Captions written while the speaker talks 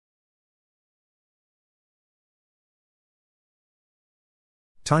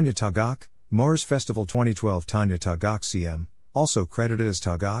Tanya Tagaq, Moers Festival 2012. Tanya Tagaq CM, also credited as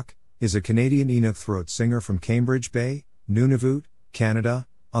Tagaq, is a Canadian Inuk throat singer from Cambridge Bay, Nunavut, Canada,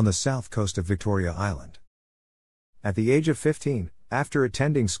 on the south coast of Victoria Island. At the age of 15, after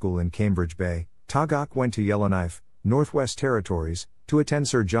attending school in Cambridge Bay, Tagaq went to Yellowknife, Northwest Territories, to attend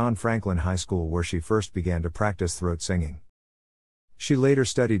Sir John Franklin High School, where she first began to practice throat singing. She later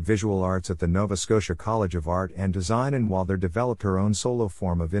studied visual arts at the Nova Scotia College of Art and Design, and while there developed her own solo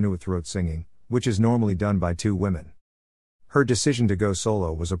form of Inuit throat singing, which is normally done by two women. Her decision to go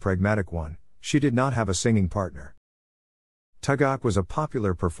solo was a pragmatic one. She did not have a singing partner. Tagaq was a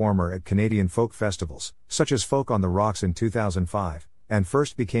popular performer at Canadian folk festivals, such as Folk on the Rocks in 2005, and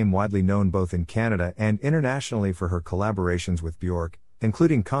first became widely known both in Canada and internationally for her collaborations with Bjork,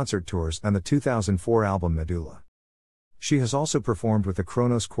 including concert tours and the 2004 album Medulla. She has also performed with the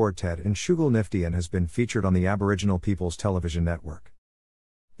Kronos Quartet and Shugal Nifty and has been featured on the Aboriginal People's Television Network.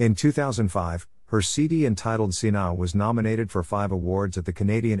 In 2005, her CD entitled Sina was nominated for 5 awards at the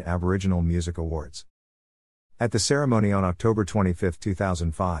Canadian Aboriginal Music Awards. At the ceremony on October 25,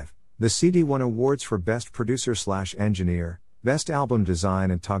 2005, the CD won awards for Best Producer/Engineer, Best Album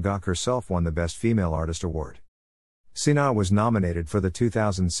Design, and Tagaq herself won the Best Female Artist Award. Sina was nominated for the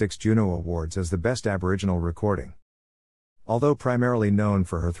 2006 Juno Awards as the Best Aboriginal Recording. Although primarily known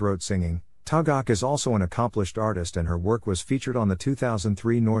for her throat singing, Tagaq is also an accomplished artist, and her work was featured on the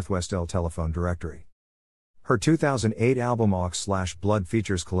 2003 Northwest Elle Telephone Directory. Her 2008 album Aux/Blood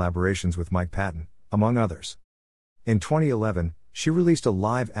features collaborations with Mike Patton, among others. In 2011, she released a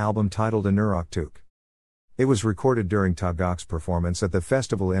live album titled Iqaluktuuttiaq. It was recorded during Tagaq's performance at the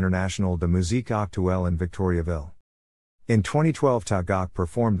Festival International de Musique Actuelle in Victoriaville. In 2012, Tagaq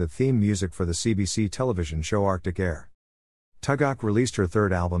performed the theme music for the CBC television show Arctic Air. Tagaq released her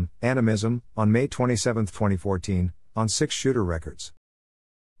third album, Animism, on May 27, 2014, on 6 Shooter Records.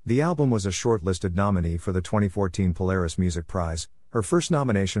 The album was a shortlisted nominee for the 2014 Polaris Music Prize, her first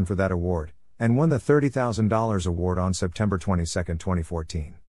nomination for that award, and won the $30,000 award on September 22,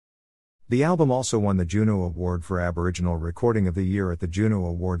 2014. The album also won the Juno Award for Aboriginal Recording of the Year at the Juno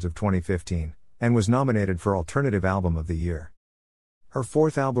Awards of 2015, and was nominated for Alternative Album of the Year. Her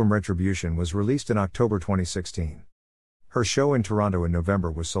fourth album, Retribution, was released in October 2016. Her show in Toronto in November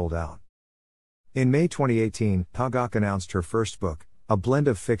was sold out. In May 2018, Tagaq announced her first book, a blend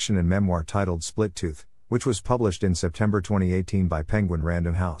of fiction and memoir titled Split Tooth, which was published in September 2018 by Penguin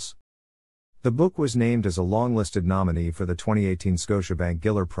Random House. The book was named as a long-listed nominee for the 2018 Scotiabank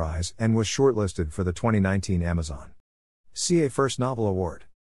Giller Prize and was shortlisted for the 2019 Amazon CA First Novel Award.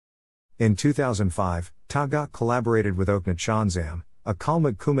 In 2005, Tagaq collaborated with Oknachanzam, a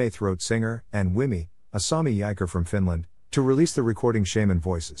Kalmuk Kume throat singer, and Wimi, a Sami Yiker from Finland, to release the recording Shaman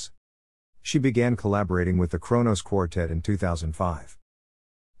Voices. She began collaborating with the Kronos Quartet in 2005.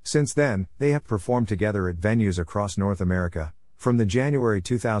 Since then, they have performed together at venues across North America, from the January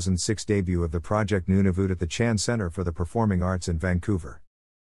 2006 debut of the project Nunavut at the Chan Centre for the Performing Arts in Vancouver,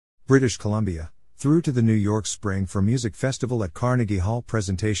 British Columbia, through to the New York Spring for Music Festival at Carnegie Hall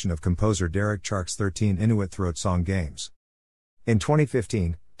presentation of composer Derek Chark's 13 Inuit Throat Song Games. In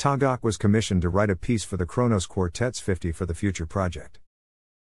 2015, Tagaq was commissioned to write a piece for the Kronos Quartet's 50 for the Future project.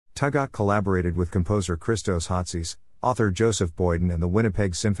 Tagaq collaborated with composer Christos Hatsis, author Joseph Boyden, and the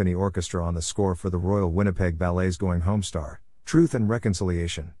Winnipeg Symphony Orchestra on the score for the Royal Winnipeg Ballet's Going Home Star, Truth and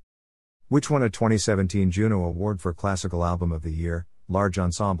Reconciliation, which won a 2017 Juno Award for Classical Album of the Year, Large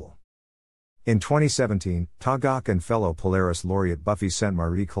Ensemble. In 2017, Tagaq and fellow Polaris laureate Buffy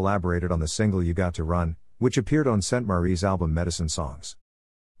Sainte-Marie collaborated on the single You Got to Run, which appeared on Sainte-Marie's album Medicine Songs.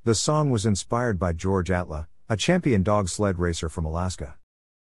 The song was inspired by George Atla, a champion dog sled racer from Alaska.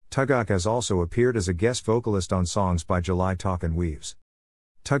 Tagaq has also appeared as a guest vocalist on songs by July Talk and Weaves.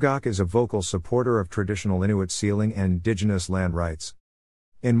 Tagaq is a vocal supporter of traditional Inuit sealing and Indigenous land rights.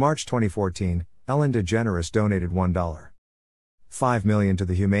 In March 2014, Ellen DeGeneres donated $1.5 million to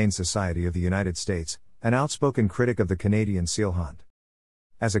the Humane Society of the United States, an outspoken critic of the Canadian seal hunt.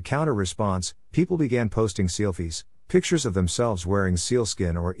 As a counter-response, people began posting sealfies, pictures of themselves wearing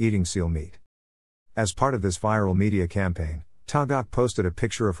sealskin or eating seal meat. As part of this viral media campaign, Tagaq posted a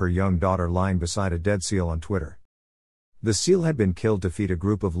picture of her young daughter lying beside a dead seal on Twitter. The seal had been killed to feed a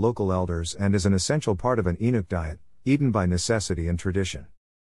group of local elders and is an essential part of an Inuk diet, eaten by necessity and tradition.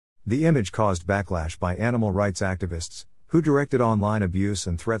 The image caused backlash by animal rights activists, who directed online abuse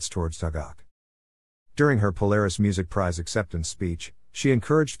and threats towards Tagaq. During her Polaris Music Prize acceptance speech, she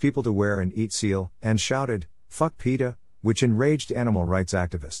encouraged people to wear and eat seal, and shouted, "Fuck PETA," which enraged animal rights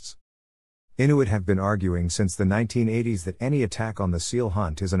activists. Inuit have been arguing since the 1980s that any attack on the seal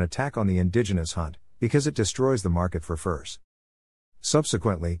hunt is an attack on the indigenous hunt, because it destroys the market for furs.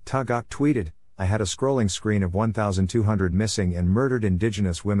 Subsequently, Tagaq tweeted, "I had a scrolling screen of 1,200 missing and murdered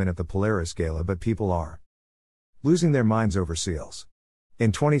Indigenous women at the Polaris Gala, but people are losing their minds over seals."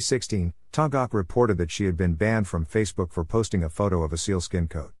 In 2016, Tagaq reported that she had been banned from Facebook for posting a photo of a sealskin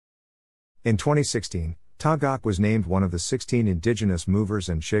coat. In 2016, Tagaq was named one of the 16 Indigenous movers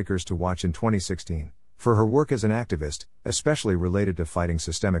and shakers to watch in 2016, for her work as an activist, especially related to fighting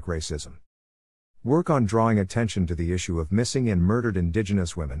systemic racism. Work on drawing attention to the issue of missing and murdered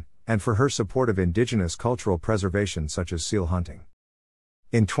Indigenous women, and for her support of Indigenous cultural preservation such as seal hunting.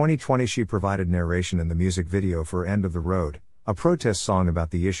 In 2020 she provided narration in the music video for End of the Road, a protest song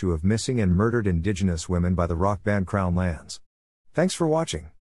about the issue of missing and murdered Indigenous women by the rock band Crown Lands. Thanks for watching.